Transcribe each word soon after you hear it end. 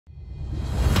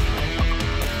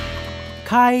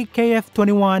Thai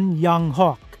KF21 Young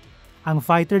Hawk, ang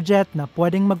fighter jet na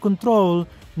pwedeng magkontrol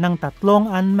ng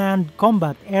tatlong unmanned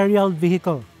combat aerial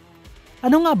vehicle.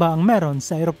 Ano nga ba ang meron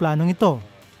sa eroplanong ito?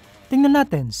 Tingnan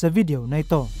natin sa video na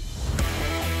ito.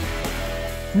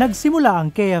 Nagsimula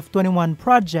ang KF21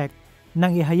 project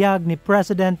nang ihayag ni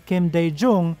President Kim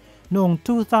Dae-jung noong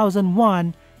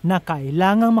 2001 na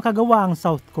kailangang makagawa ang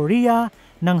South Korea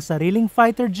ng sariling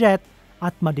fighter jet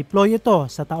at ma-deploy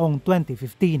ito sa taong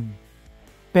 2015.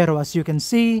 Pero as you can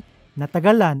see,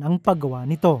 natagalan ang paggawa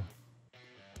nito.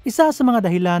 Isa sa mga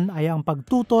dahilan ay ang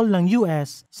pagtutol ng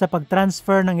US sa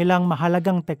pag-transfer ng ilang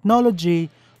mahalagang technology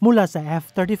mula sa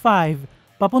F-35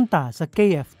 papunta sa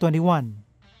KF-21.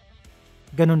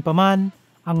 Ganun pa man,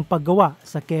 ang paggawa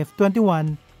sa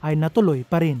KF-21 ay natuloy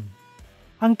pa rin.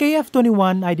 Ang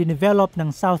KF-21 ay dinevelop ng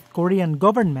South Korean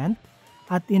government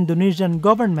at Indonesian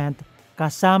government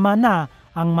kasama na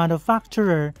ang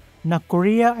manufacturer na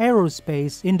Korea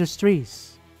Aerospace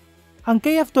Industries. Ang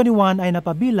KF-21 ay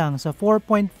napabilang sa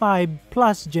 4.5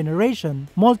 plus generation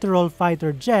multirole fighter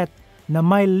jet na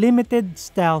may limited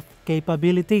stealth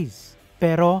capabilities.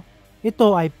 Pero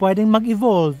ito ay pwedeng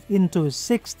mag-evolve into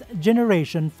 6th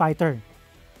generation fighter.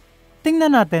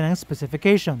 Tingnan natin ang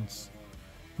specifications.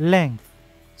 Length,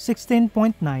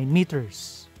 16.9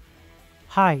 meters.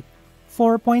 Height,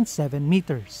 4.7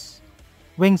 meters.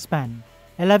 Wingspan,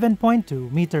 11.2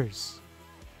 meters.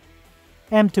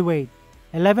 Empty weight,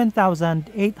 11,800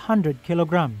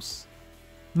 kilograms.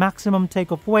 Maximum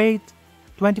takeoff weight,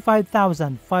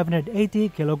 25,580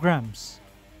 kilograms.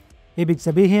 Ibig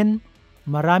sabihin,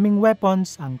 maraming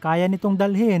weapons ang kaya nitong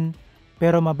dalhin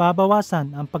pero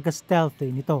mababawasan ang pagka-stealthy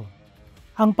nito.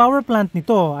 Ang power plant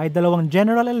nito ay dalawang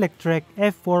General Electric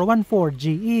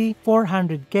F414GE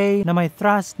 400K na may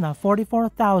thrust na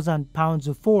 44,000 pounds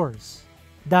of force.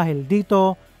 Dahil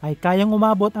dito ay kayang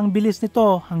umabot ang bilis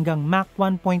nito hanggang Mach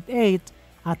 1.8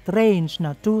 at range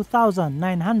na 2,900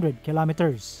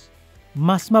 kilometers.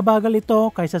 Mas mabagal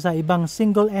ito kaysa sa ibang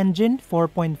single-engine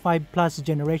 4.5 plus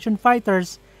generation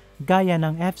fighters gaya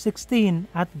ng F-16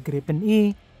 at Gripen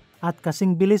E at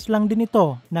kasing bilis lang din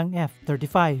ito ng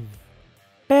F-35.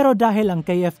 Pero dahil ang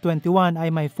KF-21 ay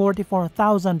may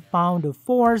 44,000 pound of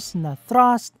force na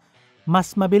thrust,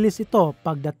 mas mabilis ito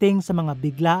pagdating sa mga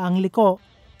biglaang liko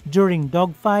during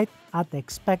dogfight at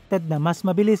expected na mas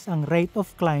mabilis ang rate of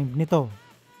climb nito.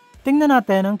 Tingnan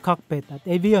natin ang cockpit at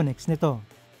avionics nito.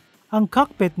 Ang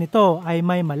cockpit nito ay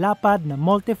may malapad na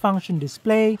multifunction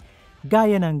display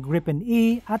gaya ng Gripen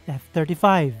E at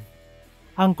F-35.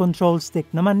 Ang control stick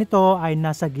naman nito ay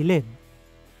nasa gilid.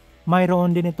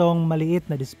 Mayroon din itong maliit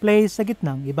na display sa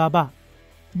gitnang ibaba.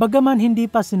 Bagaman hindi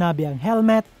pa sinabi ang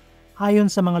helmet, ayon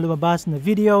sa mga lumabas na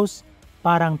videos,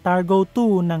 parang Targo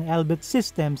 2 ng Elbit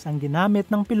Systems ang ginamit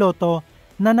ng piloto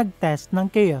na nag-test ng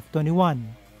KF-21.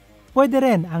 Pwede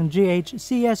rin ang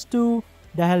GHCS-2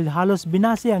 dahil halos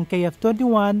binase ang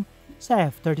KF-21 sa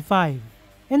F-35.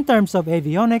 In terms of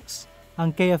avionics,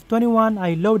 ang KF-21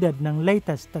 ay loaded ng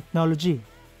latest technology.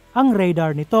 Ang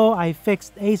radar nito ay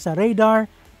fixed AESA radar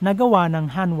na gawa ng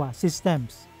Hanwha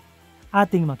Systems.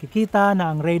 Ating makikita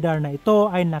na ang radar na ito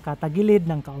ay nakatagilid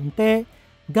ng kaunti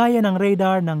gaya ng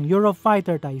radar ng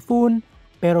Eurofighter Typhoon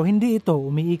pero hindi ito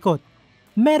umiikot.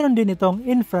 Meron din itong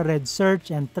infrared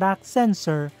search and track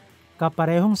sensor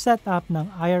kaparehong setup ng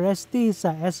IRST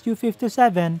sa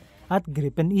Su-57 at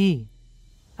Gripen E.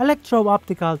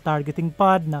 Electro-optical targeting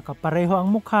pod na kapareho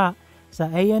ang mukha sa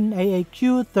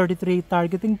AN/AAQ-33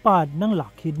 targeting pod ng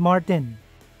Lockheed Martin.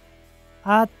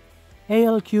 At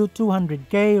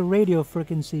ALQ-200K radio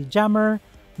frequency jammer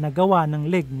na gawa ng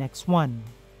Lignex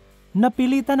 1.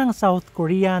 Napilitan ng South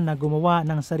Korea na gumawa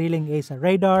ng sariling AESA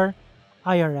radar,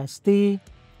 IRST,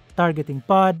 targeting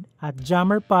pod at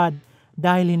jammer pod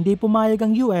dahil hindi pumayag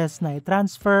ang US na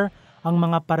i-transfer ang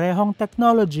mga parehong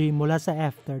technology mula sa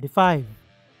F-35.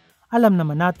 Alam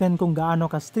naman natin kung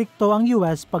gaano kastrikto ang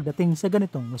US pagdating sa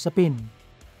ganitong usapin.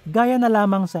 Gaya na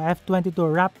lamang sa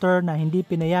F-22 Raptor na hindi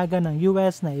pinayagan ng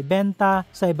US na ibenta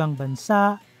sa ibang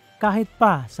bansa kahit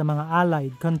pa sa mga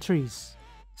allied countries.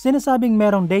 Sinasabing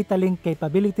merong data link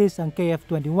capabilities ang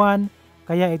KF-21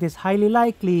 kaya it is highly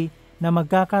likely na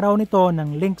magkakaroon nito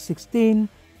ng Link 16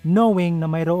 knowing na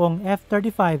mayroong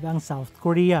F-35 ang South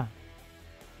Korea.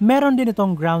 Meron din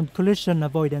itong ground collision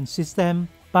avoidance system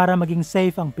para maging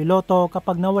safe ang piloto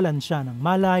kapag nawalan siya ng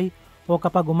malay o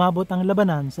kapag umabot ang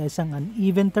labanan sa isang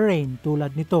uneven terrain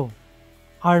tulad nito.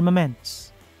 Armaments.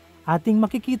 Ating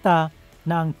makikita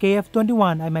na ang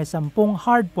KF-21 ay may 10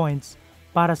 hardpoints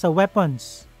para sa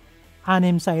weapons,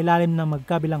 6 sa ilalim ng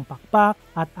magkabilang pakpak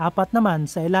at 4 naman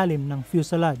sa ilalim ng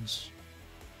fuselage.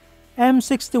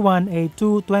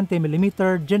 M61A2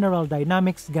 20mm General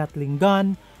Dynamics Gatling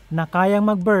gun na kayang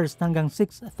mag-burst hanggang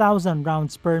 6,000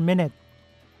 rounds per minute.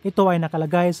 Ito ay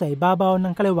nakalagay sa ibabaw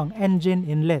ng kaliwang engine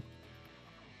inlet.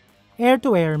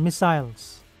 Air-to-air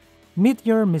missiles.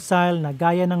 Meteor missile na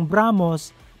gaya ng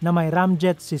BrahMos na may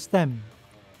ramjet system.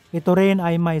 Ito rin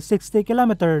ay may 60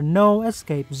 km no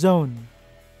escape zone.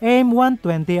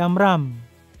 AIM-120 AMRAAM.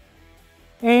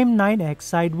 AIM-9X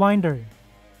Sidewinder.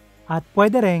 At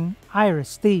pwedeng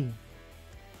IRIS-T.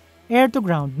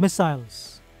 Air-to-ground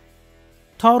missiles.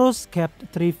 Taurus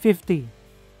Kept 350.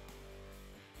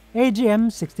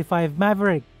 AGM-65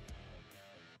 Maverick.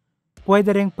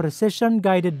 Pwede ring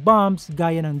precision-guided bombs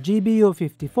gaya ng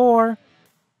GBU-54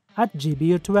 at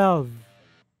GBU-12.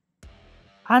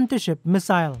 Anti-ship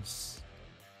missiles.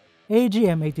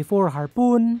 AGM-84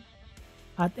 Harpoon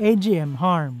at AGM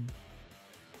Harm.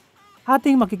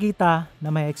 Ating makikita na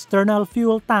may external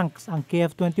fuel tanks ang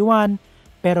KF21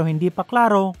 pero hindi pa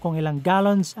klaro kung ilang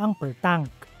gallons ang per tank.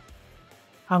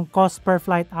 Ang cost per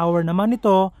flight hour naman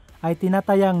nito ay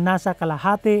tinatayang nasa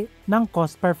kalahati ng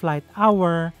cost per flight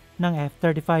hour ng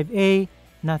F-35A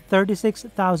na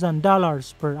 $36,000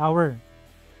 per hour.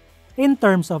 In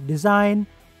terms of design,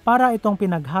 para itong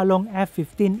pinaghalong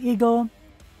F-15 Eagle,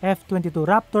 F-22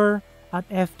 Raptor at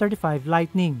F-35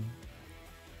 Lightning.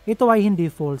 Ito ay hindi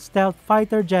full stealth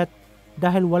fighter jet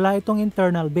dahil wala itong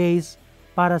internal base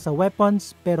para sa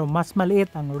weapons pero mas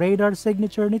maliit ang radar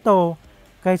signature nito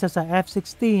kaysa sa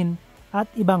F-16 at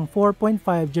ibang 4.5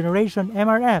 generation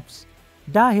MRFs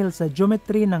dahil sa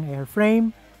geometry ng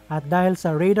airframe at dahil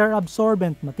sa radar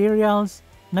absorbent materials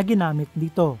na ginamit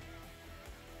dito.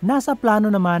 Nasa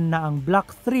plano naman na ang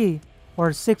Block 3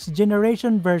 or 6th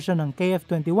generation version ng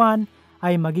KF21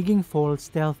 ay magiging full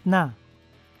stealth na.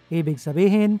 Ibig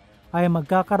sabihin ay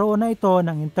magkakaroon na ito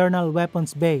ng internal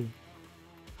weapons bay.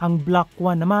 Ang Block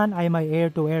 1 naman ay may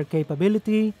air-to-air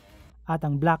capability at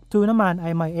ang Block 2 naman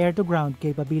ay may air-to-ground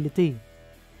capability.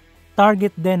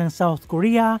 Target din ng South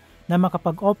Korea na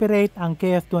makapag-operate ang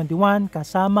KF21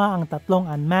 kasama ang tatlong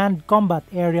unmanned combat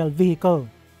aerial vehicle.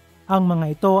 Ang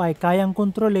mga ito ay kayang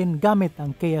kontrolin gamit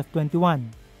ang KF21.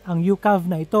 Ang UCAV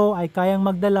na ito ay kayang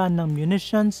magdala ng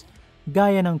munitions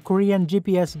gaya ng Korean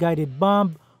GPS-guided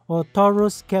bomb o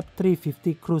Taurus Kept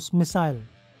 350 cruise missile.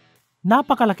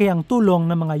 Napakalaki ang tulong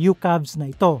ng mga UCAVs na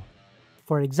ito.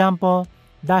 For example,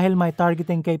 dahil may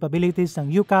targeting capabilities ng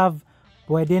UCAV,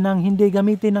 pwede nang hindi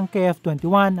gamitin ng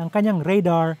KF21 ang kanyang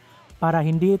radar para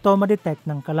hindi ito ma-detect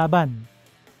ng kalaban.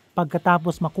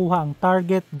 Pagkatapos makuha ang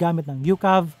target gamit ng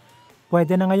UCAV,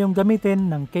 pwede na ngayong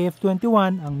gamitin ng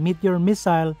KF21 ang Meteor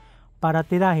missile para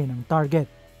tirahin ang target.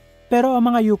 Pero ang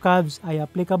mga UCAVs ay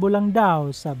applicable lang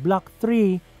daw sa Block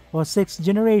 3 o 6th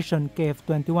generation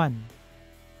KF21.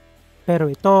 Pero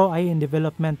ito ay in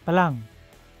development pa lang.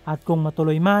 At kung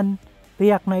matuloy man,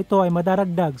 tiyak na ito ay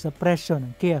madaragdag sa presyo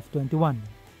ng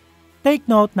KF21. Take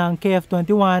note na ang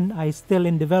KF21 ay still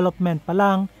in development pa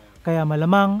lang kaya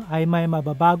malamang ay may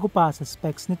mababago pa sa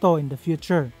specs nito in the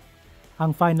future.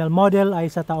 Ang final model ay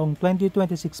sa taong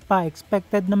 2026 pa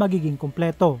expected na magiging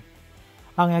kumpleto.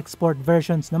 Ang export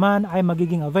versions naman ay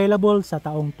magiging available sa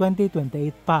taong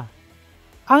 2028 pa.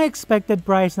 Ang expected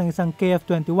price ng isang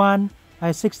KF21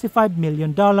 ay $65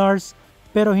 million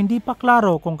pero hindi pa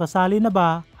klaro kung kasali na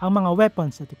ba ang mga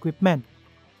weapons at equipment.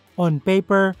 On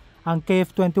paper, ang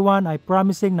KF-21 ay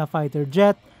promising na fighter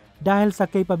jet dahil sa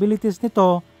capabilities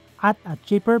nito at a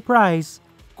cheaper price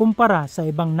kumpara sa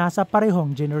ibang nasa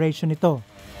parehong generation nito.